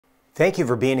Thank you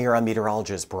for being here. I'm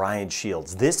meteorologist Brian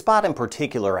Shields. This spot in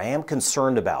particular, I am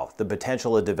concerned about the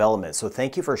potential of development. So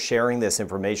thank you for sharing this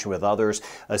information with others,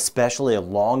 especially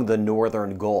along the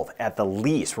northern Gulf. At the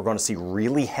least, we're going to see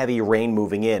really heavy rain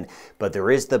moving in, but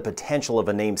there is the potential of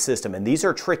a named system. And these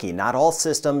are tricky. Not all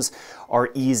systems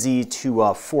are easy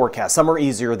to forecast. Some are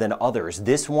easier than others.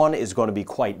 This one is going to be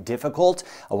quite difficult.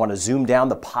 I want to zoom down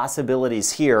the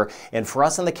possibilities here. And for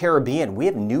us in the Caribbean, we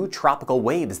have new tropical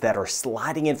waves that are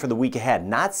sliding in for the week ahead.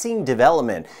 Not seeing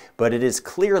development, but it is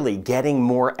clearly getting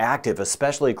more active,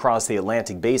 especially across the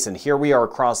Atlantic Basin. Here we are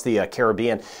across the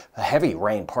Caribbean, heavy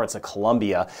rain parts of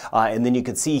Colombia, and then you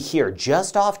can see here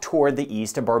just off toward the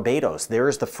east of Barbados,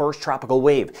 there's the first tropical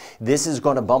wave. This is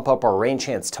going to bump up our rain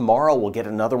chance. Tomorrow we'll get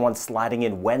another one sliding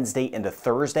in Wednesday into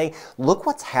Thursday. Look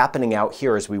what's happening out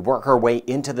here as we work our way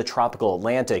into the tropical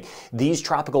Atlantic. These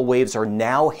tropical waves are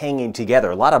now hanging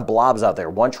together. A lot of blobs out there.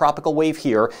 One tropical wave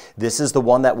here. This is the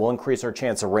one that will increase our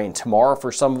chance of rain. Tomorrow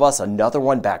for some of us, another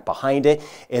one back behind it,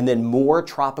 and then more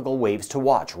tropical waves to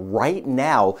watch. Right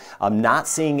now, I'm not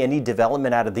seeing any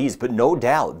development out of these, but no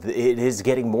doubt it is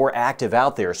getting more active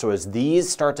out there. So as these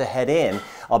start to head in,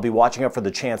 I'll be watching out for the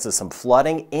chance of some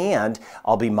flooding, and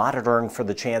I'll be monitoring for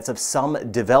the chance of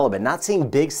some development. Not seeing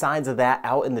big signs of that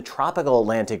out in the tropical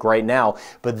Atlantic right now,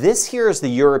 but this here is the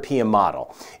European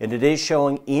model, and it is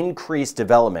showing increased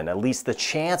development, at least the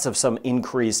chance of some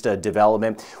increased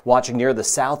development. Watching near the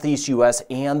southeast U.S.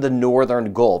 and the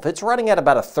northern Gulf. It's running at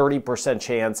about a 30%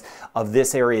 chance of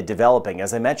this area developing.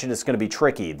 As I mentioned, it's going to be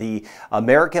tricky. The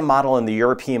American model and the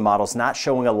European model is not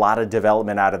showing a lot of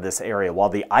development out of this area, while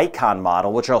the ICON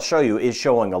model, which I'll show you, is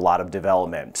showing a lot of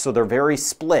development. So they're very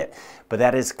split. But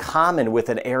that is common with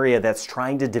an area that's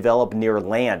trying to develop near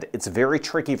land. It's very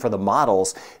tricky for the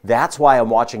models. That's why I'm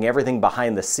watching everything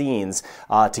behind the scenes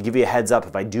to give you a heads up.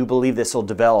 If I do believe this will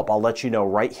develop, I'll let you know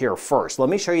right here first. Let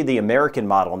me show you the American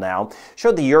model now.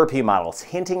 Show the European model. It's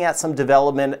hinting at some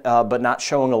development, but not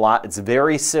showing a lot. It's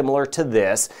very similar to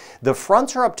this. The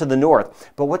fronts are up to the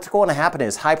north, but what's going to happen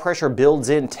is high pressure builds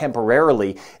in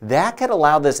temporarily. That could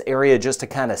allow this area just to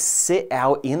kind of sit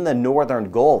out in the northern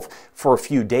Gulf for a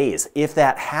few days. If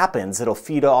that happens, it'll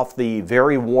feed off the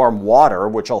very warm water,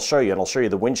 which I'll show you, and I'll show you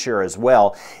the wind shear as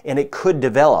well, and it could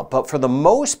develop. But for the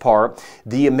most part,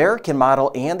 the American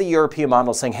model and the European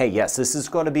model saying, hey, yes, this is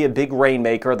going to be a big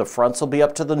rainmaker. The fronts will be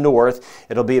up to the north.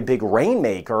 It'll be a big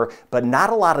rainmaker, but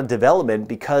not a lot of development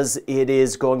because it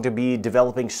is going to be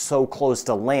developing so close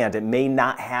to land. It may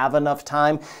not have enough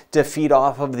time to feed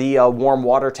off of the warm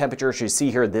water temperatures. You see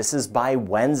here, this is by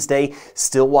Wednesday.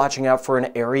 Still watching out for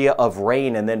an area of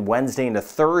rain, and then Wednesday into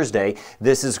Thursday,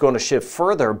 this is going to shift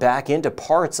further back into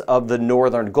parts of the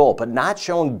northern Gulf, but not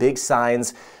showing big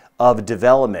signs of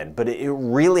development. But it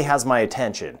really has my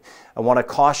attention. I want to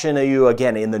caution you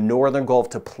again in the northern Gulf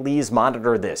to please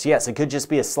monitor this. Yes, it could just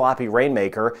be a sloppy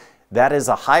rainmaker. That is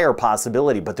a higher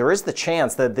possibility, but there is the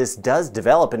chance that this does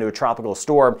develop into a tropical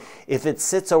storm if it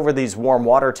sits over these warm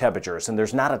water temperatures, and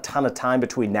there's not a ton of time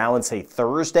between now and, say,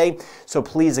 Thursday. So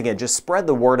please, again, just spread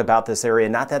the word about this area.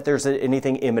 Not that there's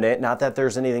anything imminent, not that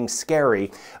there's anything scary,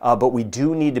 but we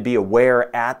do need to be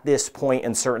aware at this point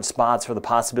in certain spots for the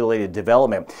possibility of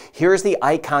development. Here's the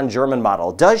ICON German model.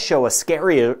 It does show a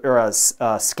scarier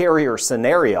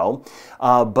scenario,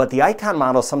 but the ICON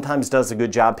model sometimes does a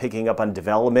good job picking up on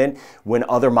development when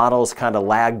other models kind of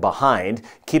lag behind,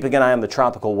 keeping an eye on the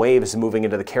tropical waves moving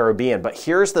into the Caribbean. But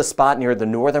here's the spot near the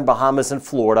northern Bahamas and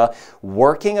Florida,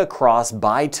 working across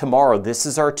by tomorrow. This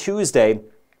is our Tuesday.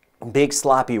 Big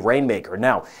sloppy rainmaker.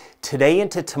 Now, today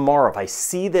into tomorrow, if I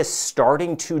see this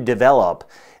starting to develop,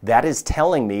 that is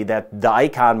telling me that the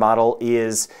ICON model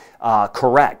is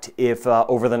correct. If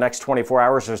over the next 24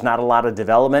 hours there's not a lot of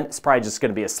development, it's probably just going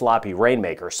to be a sloppy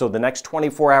rainmaker. So the next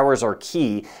 24 hours are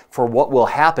key for what will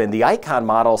happen. The ICON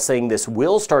model saying this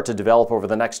will start to develop over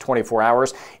the next 24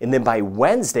 hours, and then by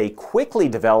Wednesday quickly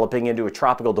developing into a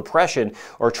tropical depression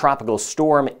or tropical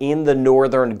storm in the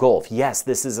northern Gulf. Yes,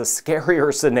 this is a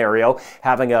scarier scenario,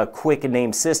 having a quick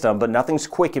named system, but nothing's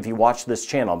quick if you watch this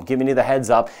channel. I'm giving you the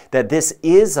heads up that this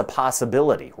is a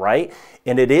possibility, right?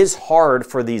 And it is hard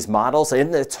for these models,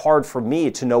 and it's hard for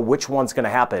me to know which one's going to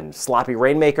happen, sloppy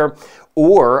rainmaker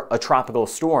or a tropical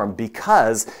storm,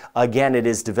 because again, it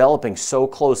is developing so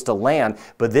close to land,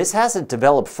 but this hasn't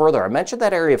developed further. I mentioned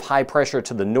that area of high pressure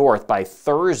to the north. By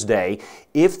Thursday,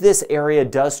 if this area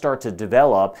does start to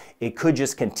develop, it could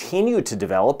just continue to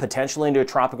develop, potentially into a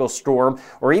tropical storm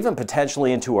or even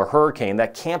potentially into a hurricane.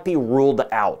 That can't be ruled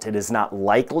out. It is not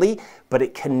likely, but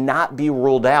it cannot be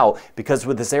ruled out, because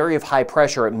with this area of high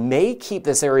pressure, it may keep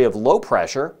this area of low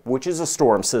pressure, which is a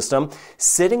storm system,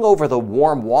 sitting over the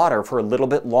warm water for a little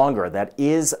bit longer. That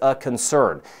is a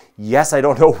concern. Yes, I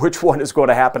don't know which one is going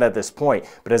to happen at this point,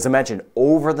 but as I mentioned,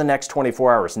 over the next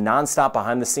 24 hours, nonstop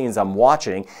behind the scenes, I'm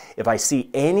watching. If I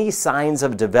see any signs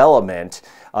of development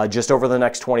just over the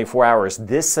next 24 hours,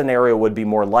 this scenario would be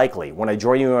more likely. When I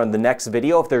join you on the next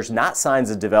video, if there's not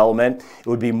signs of development, it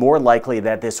would be more likely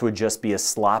that this would just be a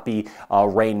sloppy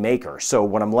rainmaker. So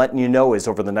what I'm letting you know is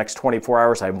over the next 24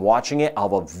 hours, I'm watching it. I'll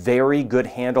have a very good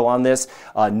handle on this,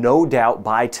 no doubt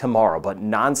by tomorrow, but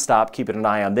nonstop keeping an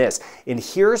eye on this. And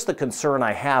here's the concern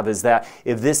I have is that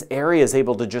if this area is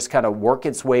able to just kind of work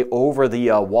its way over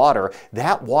the water,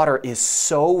 that water is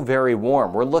so very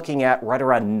warm. We're looking at right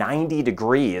around 90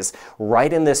 degrees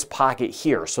right in this pocket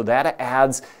here. So that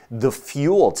adds the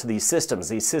fuel to these systems.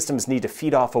 These systems need to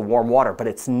feed off of warm water, but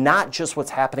it's not just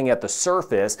what's happening at the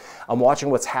surface. I'm watching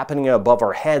what's happening above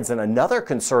our heads. And another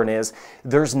concern is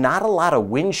there's not a lot of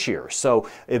wind shear. So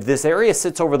if this area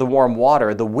sits over the warm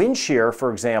water, the wind shear,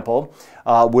 for example,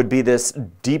 would be this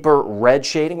deeper red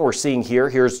shading we're seeing here.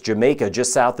 Here's Jamaica,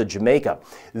 just south of Jamaica.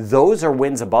 Those are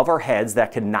winds above our heads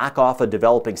that can knock off a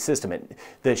developing system. And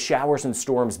the showers and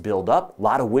storms build up. A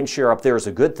lot of wind shear up there is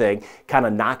a good thing, kind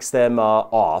of knocks them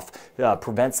off,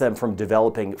 prevents them from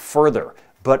developing further.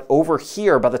 But over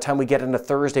here, by the time we get into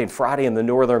Thursday and Friday in the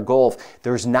northern Gulf,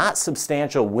 there's not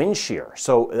substantial wind shear.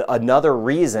 So another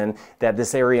reason that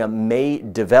this area may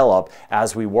develop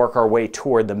as we work our way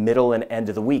toward the middle and end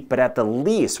of the week. But at the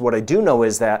least, what I do know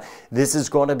is that this is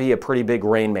going to be a pretty big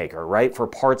rainmaker, right? For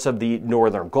parts of the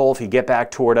northern Gulf, you get back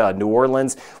toward New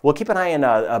Orleans. We'll keep an eye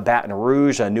on Baton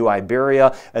Rouge, New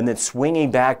Iberia, and then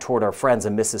swinging back toward our friends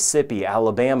in Mississippi,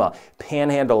 Alabama,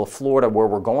 Panhandle of Florida, where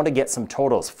we're going to get some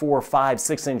totals, 4, 5,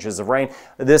 6 inches of rain.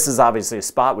 This is obviously a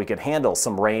spot we could handle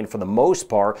some rain for the most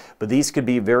part, but these could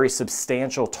be very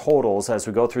substantial totals as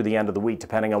we go through the end of the week,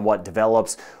 depending on what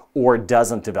develops or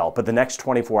doesn't develop. But the next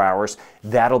 24 hours,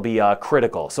 that'll be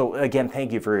critical. So again,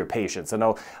 thank you for your patience. I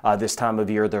know this time of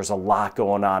year there's a lot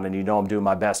going on, and you know I'm doing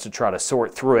my best to try to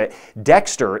sort through it.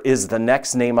 Dexter is the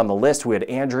next name on the list. We had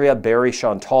Andrea, Barry,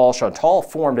 Chantal. Chantal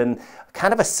formed in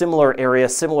kind of a similar area,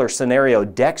 similar scenario.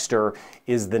 Dexter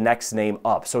is the next name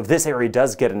up. So if this area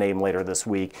does get a name later this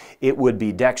week, it would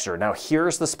be Dexter. Now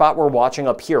here's the spot we're watching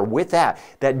up here. With that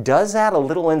does add a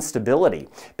little instability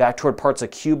back toward parts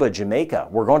of Cuba, Jamaica.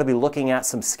 We're going to be looking at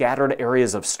some scattered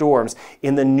areas of storms.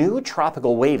 In the new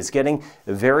tropical wave is getting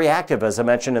very active, as I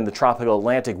mentioned, in the tropical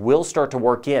Atlantic, will start to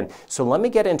work in. So let me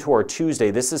get into our Tuesday.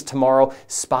 This is tomorrow.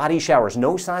 Spotty showers,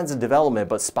 no signs of development,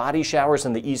 but spotty showers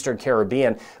in the Eastern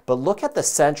Caribbean. But look at the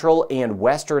central and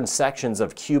western sections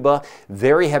of Cuba.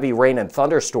 Very heavy rain and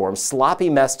thunderstorms. Sloppy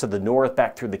mess to the north,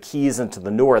 back through the Keys and to the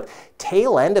north.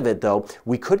 Tail end of it, though,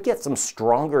 we could get some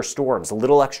stronger storms. A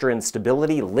little extra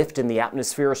instability, lift in the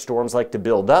atmosphere. Storms like to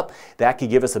build up. That could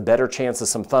give us a better chance of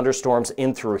some thunderstorms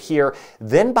in through here.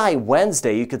 Then by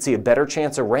Wednesday, you could see a better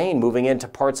chance of rain moving into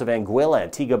parts of Anguilla,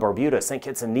 Antigua, Barbuda, St.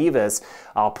 Kitts and Nevis,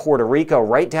 Puerto Rico,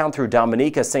 right down through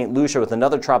Dominica, St. Lucia with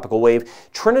another tropical wave.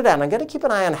 Trinidad, I'm going to keep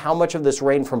an eye on how much of this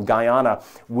rain from Guyana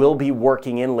will be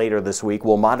working in later this week.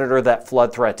 We'll monitor that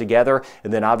flood threat together,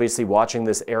 and then obviously watching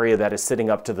this area that is sitting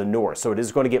up to the north. So it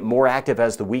is going to get more active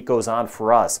as the week goes on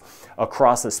for us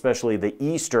across especially the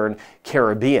Eastern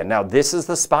Caribbean. Now this is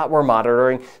the spot we're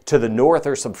monitoring. To the north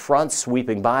are some fronts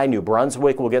sweeping by. New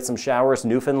Brunswick will get some showers,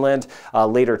 Newfoundland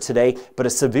later today, but a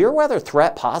severe weather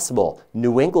threat possible.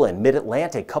 New England,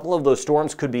 Mid-Atlantic, a couple of those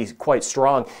storms could be quite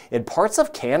strong. In parts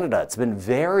of Canada, it's been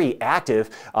very active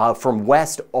from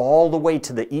west all the way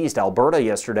to the east. Alberta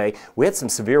yesterday, we had some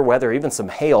severe weather, even some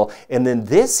hail. And then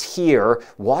this here,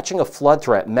 watching a flood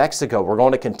threat, Mexico, we're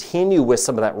going to continue with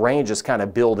some of that rain just kind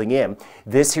of building in.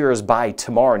 This here is by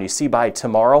tomorrow, and you see by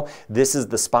tomorrow, this is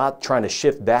the spot trying to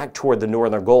shift back toward the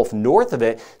northern Gulf. North of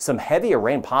it, some heavier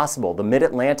rain possible. The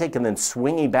Mid-Atlantic and then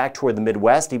swinging back toward the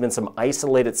Midwest, even some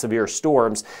isolated severe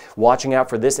storms. Watching out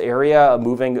for this area,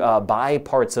 moving by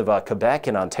parts of Quebec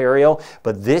and Ontario.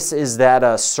 But this is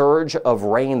that surge of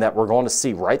rain that we're going to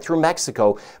see right through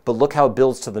Mexico. But look how it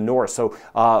builds to the north. So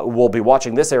we'll be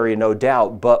watching this area, no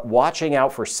doubt, but watching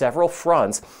out for several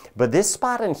fronts. But this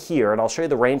spot in here, and I'll show you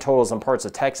the rain totals in parts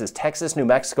of Texas, New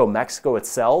Mexico, Mexico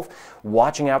itself,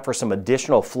 watching out for some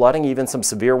additional flooding, even some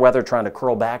severe weather trying to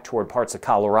curl back toward parts of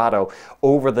Colorado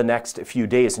over the next few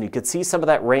days. And you could see some of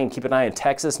that rain. Keep an eye on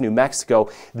Texas, New Mexico.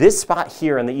 This spot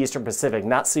here in the Eastern Pacific,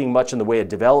 not seeing much in the way of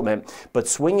development, but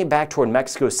swinging back toward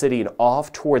Mexico City and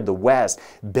off toward the west.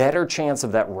 Better chance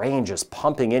of that rain just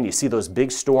pumping in. You see those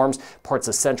big storms, parts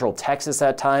of central Texas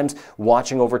at times,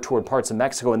 watching over toward parts of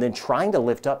Mexico, and then trying to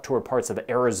lift up toward parts of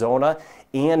Arizona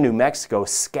and New Mexico.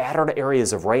 Scattered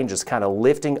areas of rain just kind of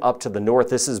lifting up to the north. north.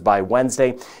 This is by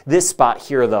Wednesday. This spot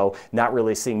here, though, not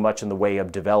really seeing much in the way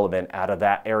of development out of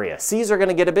that area. Seas are going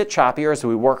to get a bit choppier as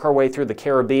we work our way through the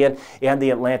Caribbean and the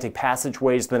Atlantic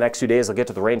passageways the next few days. I'll get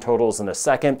to the rain totals in a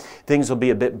second. Things will be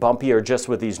a bit bumpier just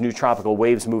with these new tropical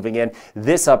waves moving in.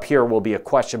 This up here will be a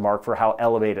question mark for how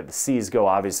elevated the seas go.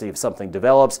 Obviously, if something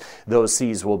develops, those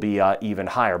seas will be even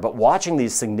higher. But watching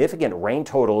these significant rain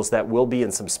totals that will be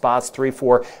in some spots, 3,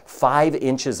 4, 5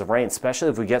 inches of rain, especially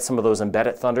if we get some of those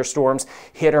embedded thunderstorms.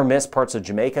 Hit or miss, parts of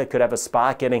Jamaica could have a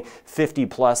spot getting 50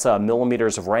 plus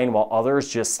millimeters of rain, while others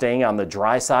just staying on the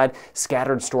dry side.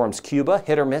 Scattered storms, Cuba,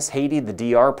 hit or miss, Haiti, the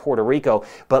DR, Puerto Rico.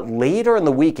 But later in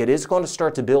the week, it is going to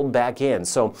start to build back in.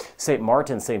 So St.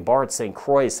 Martin, St. Barts, St.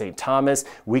 Croix, St. Thomas,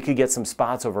 we could get some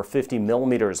spots over 50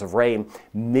 millimeters of rain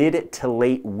mid to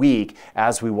late week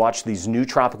as we watch these new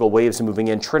tropical waves moving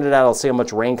in. Trinidad, I'll see how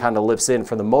much rain kind of lifts in.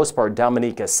 For the most part,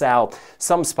 Dominica South,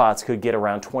 some spots could get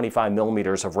around 25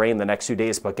 millimeters of rain the next few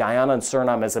days. But Guyana and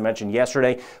Suriname, as I mentioned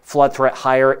yesterday, flood threat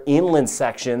higher. Inland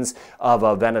sections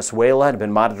of Venezuela had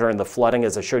been monitoring the flooding,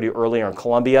 as I showed you earlier, in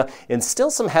Colombia, and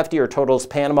still some heftier totals.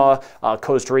 Panama,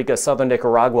 Costa Rica, southern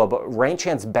Nicaragua, but rain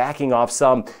chance backing off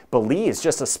some. Belize,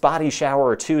 just a spotty shower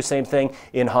or two. Same thing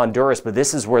in Honduras, but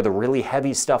this is where the really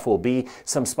heavy stuff will be.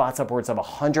 Some spots upwards of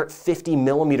 150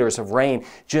 millimeters of rain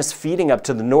just feeding up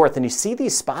to the north. And you see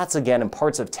these spots again in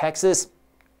parts of Texas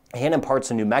and in parts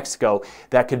of New Mexico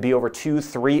that could be over 2,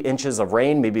 3 inches of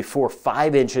rain, maybe 4,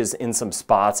 5 inches in some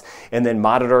spots. And then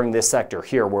monitoring this sector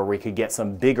here where we could get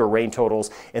some bigger rain totals,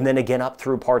 and then again up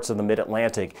through parts of the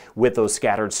mid-Atlantic with those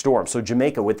scattered storms. So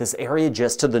Jamaica, with this area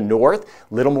just to the north,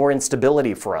 little more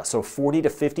instability for us. So 40 to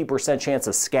 50% chance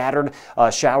of scattered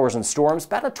showers and storms,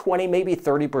 about a 20, maybe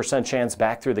 30% chance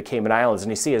back through the Cayman Islands.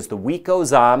 And you see as the week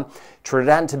goes on,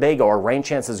 Trinidad and Tobago, our rain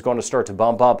chance is going to start to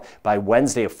bump up by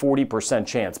Wednesday, a 40%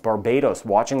 chance. Barbados,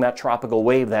 watching that tropical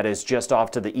wave that is just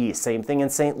off to the east. Same thing in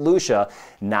St. Lucia.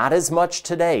 Not as much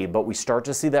today, but we start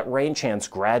to see that rain chance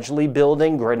gradually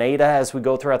building. Grenada, as we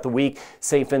go throughout the week.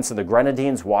 St. Vincent the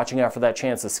Grenadines, watching out for that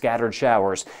chance of scattered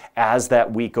showers as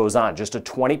that week goes on. Just a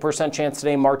 20% chance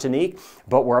today in Martinique,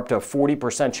 but we're up to a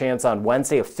 40% chance on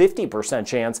Wednesday, a 50%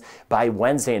 chance by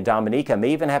Wednesday in Dominica.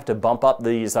 May even have to bump up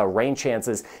these rain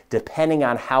chances depending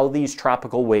on how these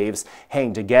tropical waves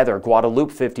hang together.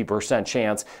 Guadeloupe, 50%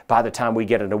 chance by the time we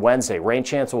get into Wednesday. Rain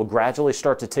chance will gradually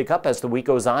start to tick up as the week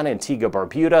goes on. Antigua,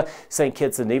 Barbuda, St.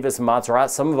 Kitts and Nevis, and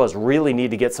Montserrat. Some of us really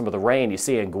need to get some of the rain. You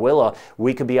see in Anguilla,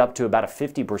 we could be up to about a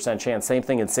 50% chance. Same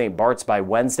thing in St. Barts by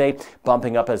Wednesday,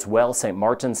 bumping up as well. St.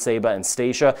 Martin, Saba, and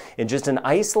Statia. And just an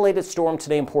isolated storm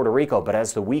today in Puerto Rico, but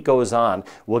as the week goes on,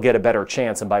 we'll get a better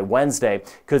chance. And by Wednesday,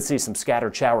 could see some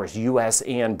scattered showers, U.S.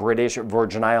 and British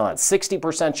Virgin Islands.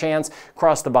 60% chance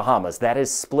across the Bahamas. That is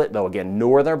split, though. Again,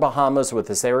 northern Bahamas with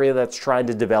this area that's trying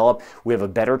to develop. We have a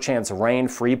better chance of rain.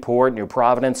 Freeport, New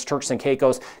Providence, Turks and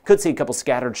Caicos could see a couple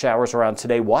scattered showers around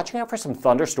today. Watching out for some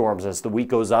thunderstorms as the week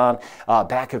goes on.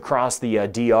 Back across the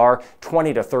DR,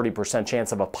 20 to 30%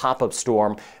 chance of a pop-up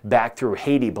storm back through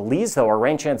Haiti. Belize, though, our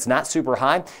rain chance not super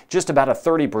high, just about a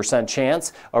 30%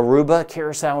 chance. Aruba,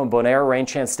 Curacao, and Bonaire, rain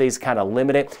chance stays kind of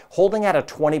limited, holding at a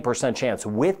 20% chance.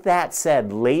 With that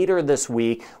said, later this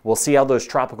week, we'll see how those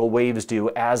tropical waves do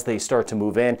as they start to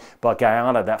move in. But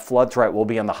Guyana, that flood threat will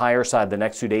be on the higher side the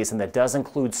next few days, and that does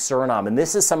include Suriname. And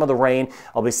this is some of the rain.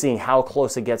 I'll be seeing how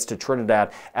close it gets to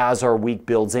Trinidad as our week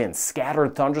builds in.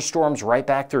 Scattered thunderstorms right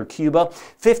back through Cuba,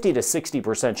 50 to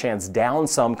 60% chance down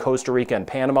some Costa Rica and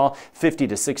Panama, 50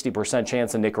 to 60%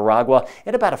 chance in Nicaragua,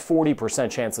 and about a 40%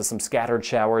 chance of some scattered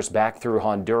showers back through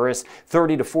Honduras,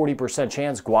 30 to 40%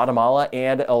 chance Guatemala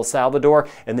and El Salvador.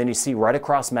 And then you see right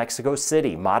across Mexico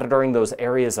City, monitoring those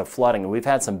areas of flooding. We've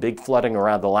had some big flooding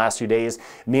around the last few days.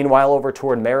 Meanwhile, over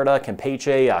toward Merida,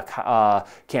 Campeche,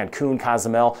 Cancun,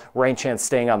 Cozumel, rain chance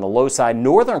staying on the low side.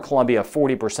 Northern Colombia,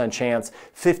 40% chance,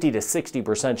 50 to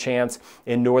 60% chance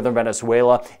in northern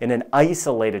Venezuela, and an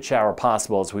isolated shower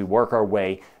possible as we work our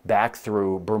way back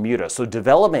through Bermuda. So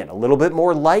development a little bit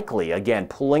more likely, again,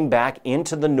 pulling back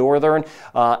into the northern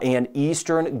and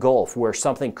eastern Gulf, where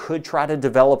something could try to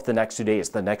develop the next 2 days.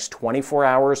 The next 24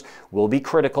 hours will be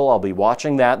critical. I'll be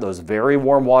watching that, those very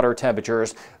warm water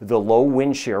temperatures, the low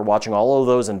wind shear, watching all of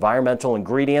those environmental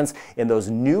ingredients, and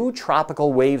those new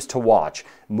tropical waves to watch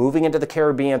moving into the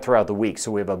Caribbean throughout the week.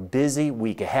 So we have a busy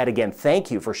week ahead. Again,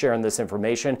 thank you for sharing this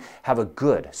information. Have a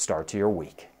good start to your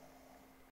week.